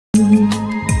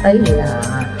ấy là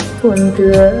hồn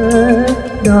thưa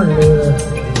đo lường.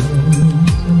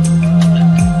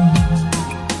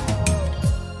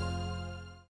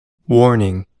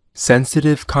 Warning: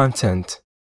 sensitive content.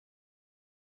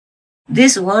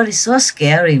 This world is so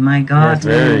scary, my God. Yes,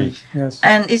 very. Yes.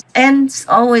 And it ends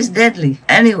always deadly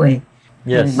anyway.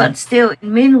 Yes. But still,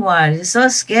 meanwhile, it's so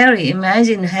scary.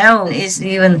 Imagine hell is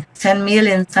even 10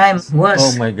 million times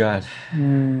worse. Oh my God.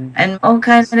 And all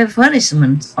kinds of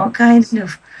punishment, all kinds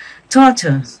of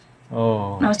torture.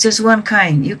 Oh. Not just one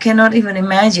kind. You cannot even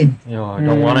imagine. I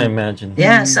don't want to imagine.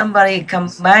 Yeah, somebody come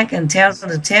back and tell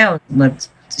the tale, but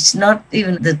it's not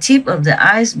even the tip of the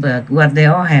iceberg what they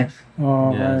all have.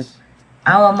 Oh, Yes. right.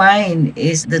 Our mind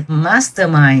is the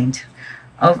mastermind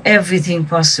of everything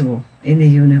possible in the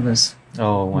universe.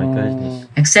 Oh my goodness.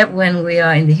 Except when we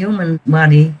are in the human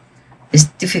body, it's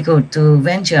difficult to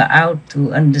venture out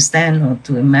to understand or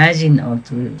to imagine or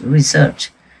to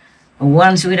research.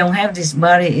 Once we don't have this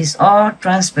body, it's all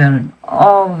transparent,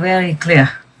 all very clear.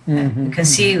 You can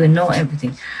see, we know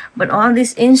everything. But all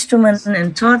these instruments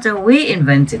and torture, we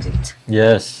invented it.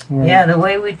 Yes. Yeah, the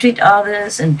way we treat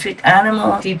others and treat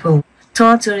animal people,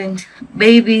 torturing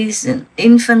babies and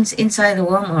infants inside the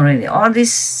womb already. All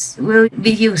this will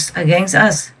be used against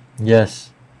us, Yes.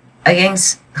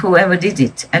 against whoever did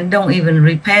it, and don't even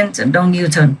repent and don't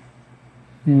U-turn.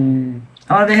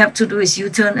 All they have to do is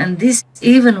U-turn, and this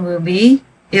even will be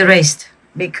erased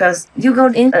because you go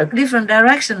in a different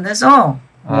direction, that's all.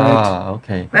 Ah,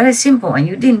 okay. Very simple, and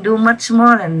you didn't do much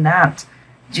more than that.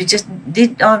 You just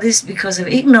did all this because of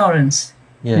ignorance.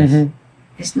 Yes.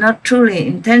 It's not truly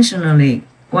intentionally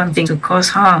wanting to cause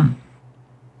harm.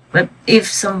 But if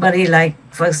somebody like,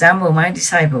 for example, my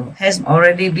disciple has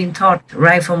already been taught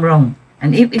right from wrong,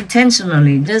 and if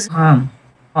intentionally does harm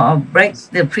or break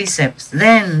the precepts,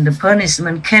 then the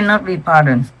punishment cannot be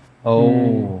pardoned.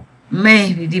 Oh.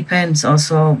 Maybe, depends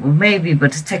also, maybe,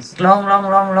 but it takes long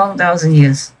 1,000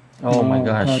 years. Oh my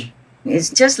gosh. It's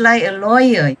just like a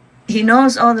lawyer. He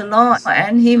knows all the law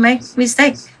and he makes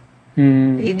mistakes.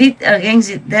 He did against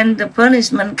it, then the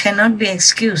punishment cannot be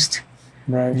excused.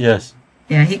 Right. Yes.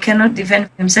 Yeah, he cannot defend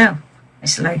himself.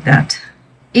 It's like that.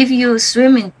 If you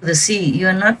swim into the sea,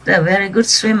 you're not a very good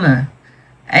swimmer,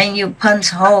 and you punch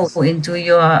hole into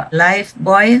your life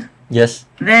buoy, Yes.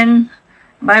 then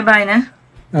bye-bye, nah?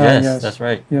 Yes, that's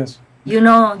right. Yes. You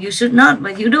know you should not,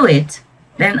 but you do it.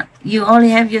 Then you only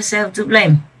have yourself to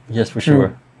blame. Yes, for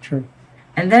sure. True.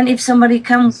 And then if somebody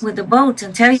comes with a boat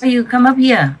and tells you, come up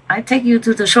here, I take you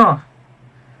to the shore.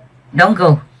 Don't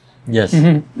go. Yes.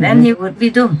 Then he would be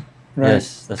doomed. Right.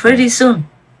 Yes, that's Pretty right. soon.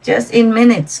 Just in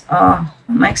minutes or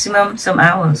maximum some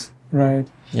hours. Right.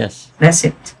 Yes. That's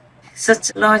it.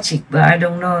 Such logic, but I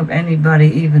don't know if anybody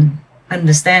even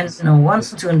understands or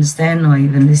wants to understand or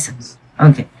even listen.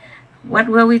 Okay. What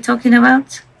were we talking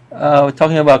about? We're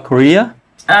talking about Korea.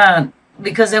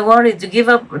 Because they're worried to give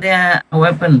up their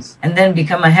weapons and then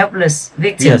become a helpless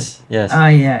victim. Yes. Yes. Oh,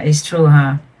 yeah, it's true,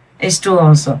 huh? It's true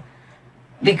also.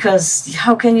 Because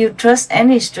how can you trust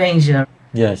any stranger?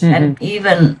 Yes. And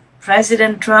even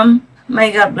President Trump,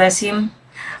 may God bless him,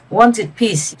 wanted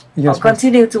peace Yes, or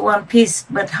continue to want peace.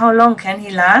 But how long can he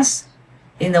last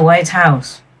in the White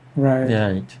House? Right.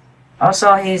 Right.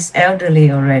 Also, he's elderly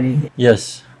already.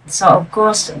 Yes. So, of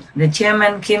course, the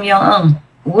chairman, Kim Jong-un,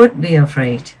 would be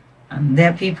afraid. And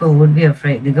their people would be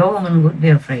afraid. The government would be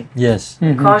afraid. Yes.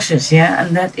 Cautious, yeah,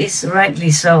 and that is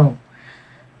rightly so.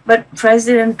 But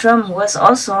President Trump was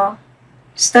also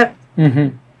stuck.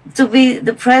 To be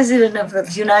the president of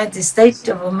the United States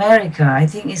of America, I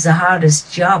think is the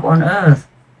hardest job on earth.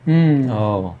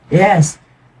 Oh. Yes.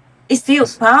 It's still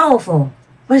powerful,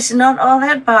 but it's not all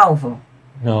that powerful.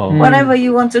 No. Whatever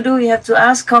you want to do, you have to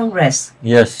ask Congress.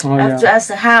 Yes. Oh, You have to yeah. ask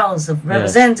the House of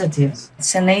Representatives,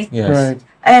 Senate, Yes. Right.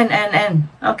 and,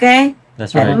 okay?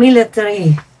 That's And right.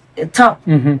 military, top.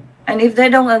 Mm-hmm. And if they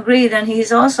don't agree, then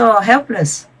he's also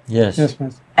helpless. Yes. Yes,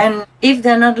 Master. And if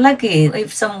they're not lucky,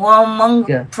 if some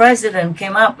warmonger president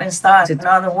came up and started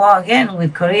another war again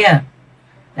with Korea,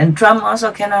 then Trump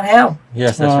also cannot help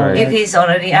Yes, that's Oh, right. if he's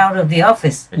already out of the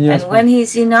office. Yes, And when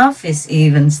he's in office,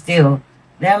 even still,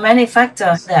 there are many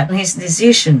factors that his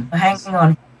decision hanging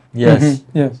on. Yes.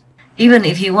 Yes. Even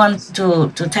if he wants to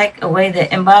take away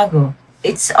the embargo,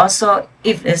 it's also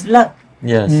if there's luck.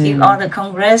 Yes. If all the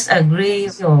Congress agree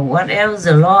or what else,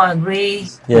 the law agree,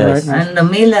 Yes. Right. and the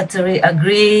military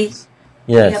agree,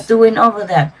 you have Yes. to win over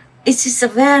that. It is a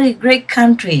very great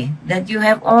country that you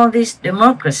have all this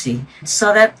democracy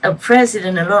so that a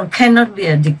president alone cannot be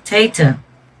a dictator.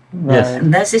 Right.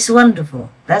 And that is wonderful.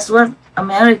 That's what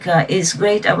America is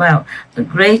great about.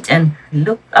 Great and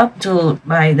looked up to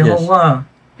by the Yes. whole world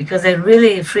because they're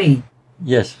really free.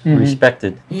 Yes,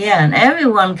 respected. Yeah, and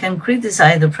everyone can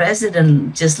criticize the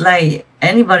president just like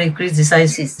anybody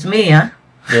criticizes me, huh?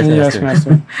 Yes,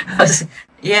 Master.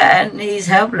 Yeah, and he's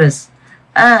helpless.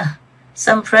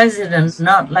 Some presidents,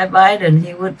 not like Biden,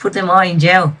 he would put them all in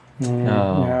jail.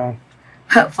 Oh.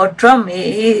 Yeah. For Trump,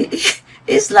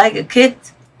 he's like a kid.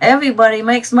 Everybody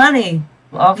makes money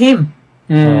off him.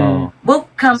 Oh. Book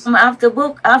come after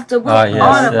book after book, Ah, yes,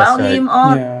 all that's about right. him,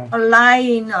 all Yeah.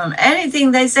 lying on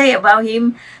anything they say about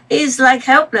him. He's like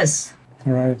helpless.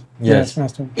 Right. Yes.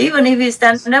 Master. Even if he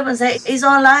stands up and say it's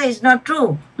all lies, not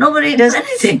true, nobody does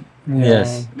anything.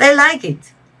 Yes. They like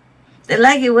it. They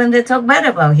like it when they talk bad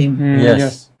about him.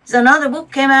 Yes. So another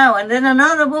book came out, and then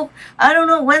another book. I don't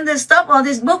know when they stop all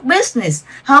this book business.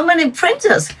 How many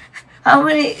printers, how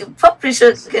many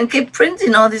publishers can keep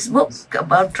printing all these books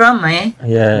about Trump, eh?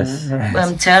 Yes. Right. But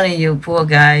I'm telling you, poor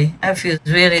guy, I feel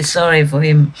really sorry for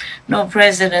him. No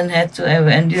president had to ever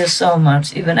endure so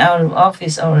much, even out of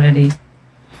office already.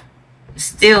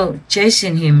 Still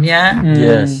chasing him, yeah?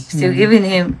 Yes. Still giving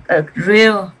him a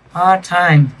real hard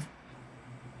time.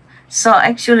 So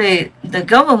actually, the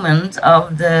government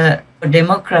of the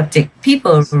Democratic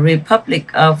People's Republic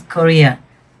of Korea,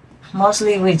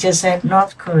 mostly we just said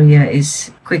North Korea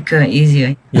is quicker,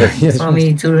 easier Yes. for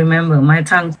me to remember. My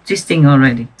tongue twisting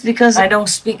already. It's because I don't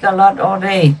speak a lot all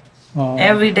day,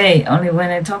 every day, only when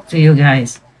I talk to you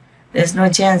guys. There's no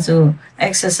chance to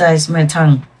exercise my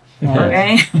tongue,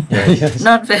 okay? Yes.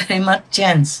 Not very much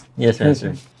chance. Yes,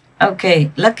 Master. Okay,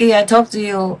 lucky I talk to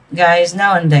you guys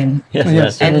now and then Yes, Yes.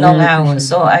 Master. at long hours,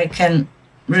 so I can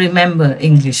remember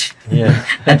English Yeah.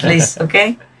 at least,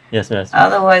 okay? Yes, Master.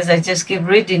 Otherwise, I just keep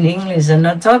reading English and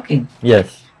not talking.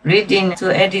 Yes. Reading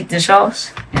to edit the shows,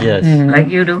 Yes. like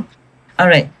you do. All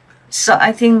right, so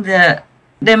I think the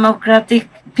Democratic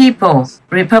People's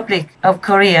Republic of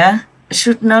Korea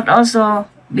should not also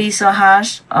be so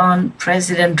harsh on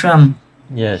President Trump.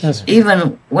 Yes. Yes.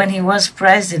 Even when he was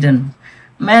president,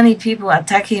 many people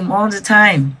attack him all the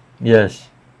time. Yes.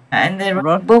 And they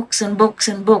wrote books and books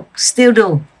and books, still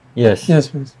do, Yes.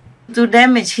 Yes. Master. to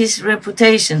damage his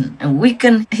reputation and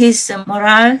weaken his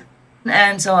morale,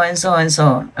 and so on and so on and so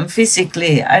on. And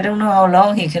physically, I don't know how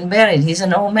long he can bear it. He's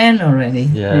an old man already.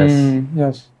 Yes.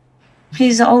 Yes.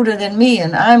 He's older than me,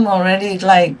 and I'm already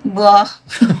like, blah,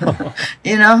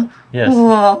 you know? Yes.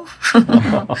 Whoa.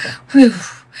 Phew.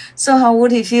 So how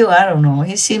would he feel? I don't know.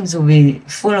 He seems to be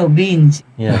full of beans.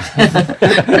 Yes.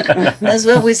 That's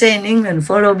what we say in England,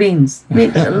 full of beans.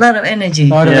 With a lot of energy.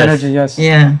 A lot of Yes. energy. Yes.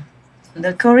 Yeah.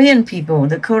 The Korean people,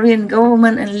 the Korean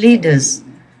government and leaders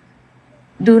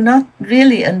do not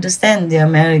really understand the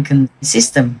American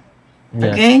system.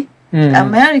 Yes. Okay?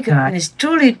 America is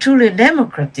truly, truly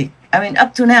democratic. I mean,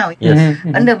 up to now. Yes.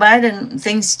 Under Biden,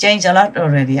 things change a lot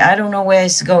already. I don't know where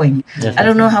it's going. Yes, I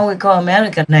don't know how we call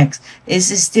America next. Is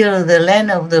it still the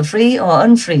land of the free or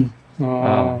unfree?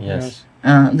 Oh, yes.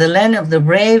 The land of the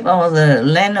brave or the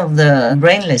land of the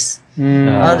brainless?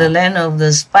 Or the land of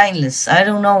the spineless? I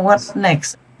don't know what's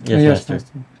next. Yes, Yes. Master.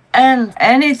 Master. And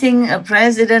anything a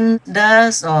president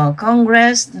does or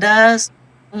Congress does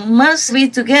must be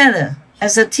together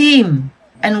as a team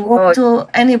and work to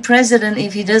any president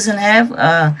if he doesn't have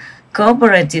a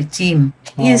cooperative team.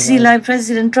 You see, like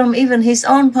President Trump, even his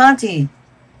own party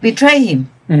betray him.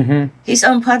 His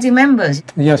own party members,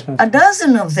 Yes. a Master.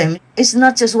 dozen of them. It's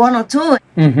not just one or two,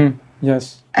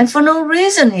 Yes. and for no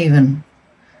reason even.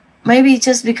 Maybe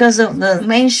just because of the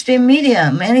mainstream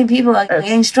media. Many people are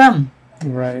against Trump.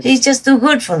 Right. He's just too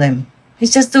good for them.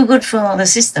 He's just too good for the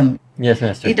system. Yes,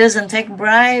 Master. He doesn't take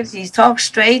bribes. He talks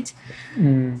straight.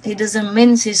 He doesn't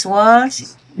mince his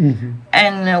words.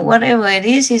 And whatever it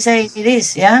is, he says it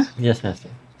is, yeah? Yes, Master.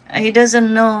 He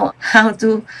doesn't know how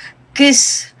to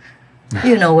kiss,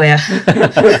 you know where.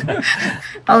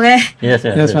 Okay? Yes,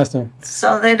 Master. Yes, Master.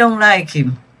 So they don't like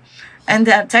him. And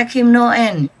they attack him no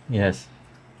end. Yes.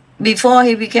 Before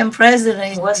he became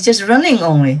president, he was just running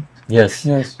only. Yes.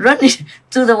 Yes. Running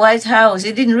to the White House.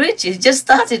 He didn't reach it. He just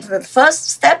started the first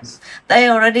step. They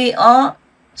already all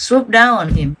swooped down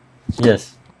on him.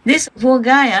 Yes. This poor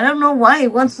guy, I don't know why he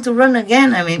wants to run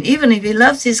again. I mean, even if he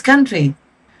loves his country,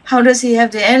 how does he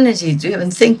have the energy to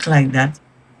even think like that?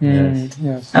 Yes.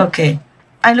 Yes. Okay.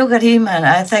 I look at him and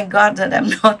I thank God that I'm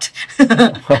not,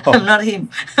 I'm not him.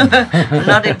 I'm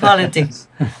not in politics.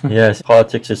 Yes.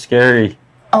 Politics is scary.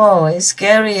 Oh, it's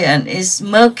scary and it's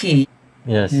murky.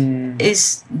 Yes.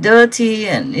 It's dirty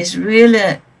and it's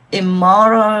really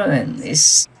immoral and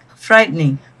it's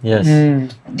frightening, Yes.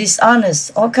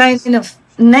 dishonest, all kinds of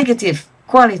negative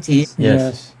quality.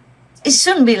 Yes. It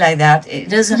shouldn't be like that. It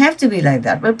doesn't have to be like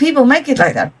that, but people make it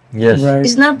like that. Yes. Right.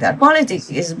 It's not that politics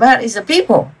is bad, it's the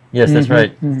people. Yes, that's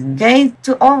right. Okay,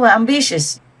 too over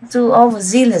ambitious, too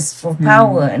overzealous for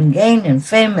power and gain and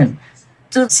fame and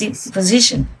to seek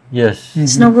position. Yes.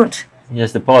 It's no good.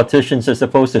 Yes, the politicians are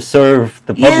supposed to serve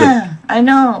the public. Yeah, I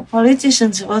know.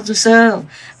 Politicians are supposed to serve,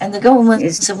 and the government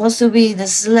is supposed to be the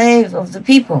slave of the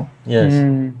people. Yes.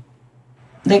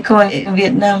 They call it in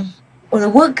Vietnam, or the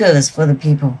workers for the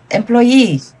people,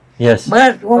 employees. Yes.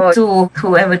 But what to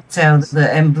whoever tells the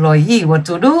employee what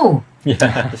to do?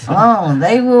 Yes. Oh,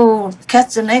 they will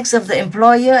catch the necks of the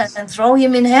employer and throw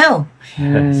him in hell.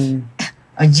 Yes.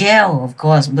 A jail, of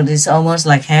course, but it's almost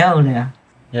like hell there.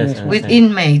 Yes. I With understand.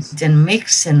 inmates and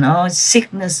mix and all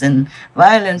sickness and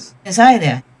violence inside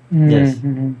there. Yes.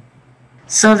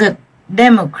 So the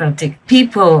Democratic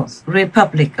People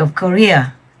Republic of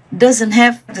Korea doesn't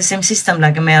have the same system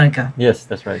like America. Yes,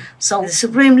 that's right. So the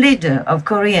supreme leader of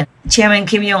Korea, Chairman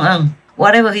Kim Jong-un,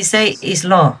 whatever he say is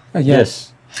law.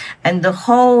 Yes. And the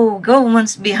whole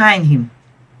government's behind him.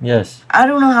 Yes. I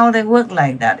don't know how they work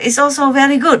like that. It's also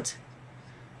very good.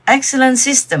 Excellent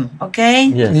system, okay?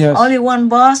 Yes. Yes. Only one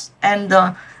boss and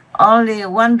only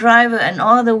one driver and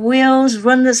all the wheels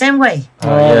run the same way.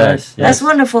 Yes. That's Yes.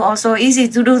 wonderful. Also easy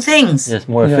to do things. Yes,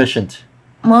 more Yeah. efficient.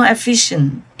 More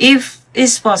efficient. If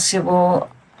it's possible,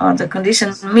 or the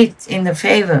conditions meet in the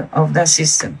favor of that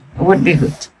system, it would be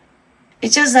good.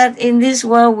 It's just that in this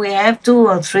world we have 2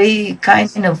 or 3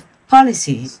 kind of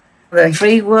policies. The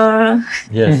free world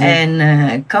Yes.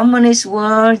 and communist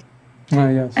world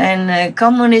Yes. and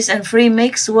communist and free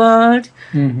mixed world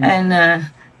and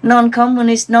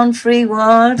non-communist, non-free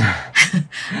world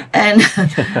and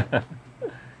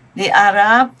the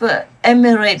Arab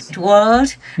Emirate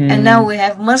world, and now we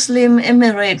have Muslim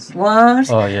Emirate world,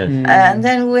 Oh, yes. and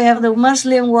then we have the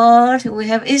Muslim world, we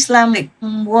have Islamic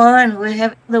world, and we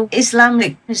have the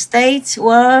Islamic States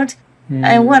world,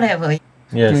 and whatever.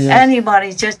 Yes.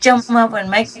 Anybody just jump up and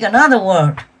make another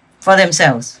world for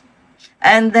themselves.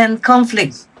 And then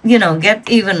conflict, get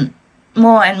even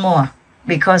more and more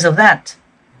because of that.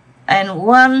 And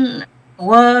one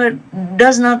world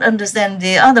does not understand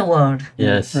the other world,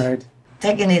 Yes. Right.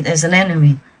 taking it as an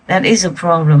enemy. That is a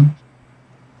problem.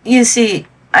 You see,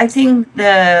 I think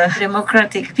the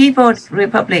Democratic People's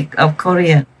Republic of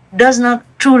Korea does not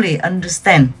truly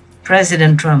understand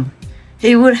President Trump.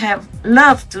 He would have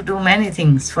loved to do many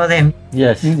things for them,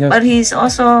 Yes. Yes. but he's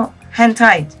also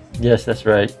hand-tied. Yes, that's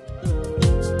right.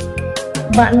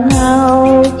 Bạn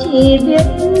nào chỉ biết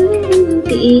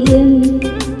tiền,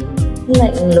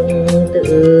 lạnh lùng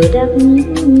tự đắc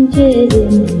chê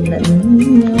riêng lẫn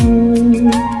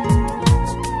nhau,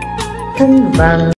 thân bằng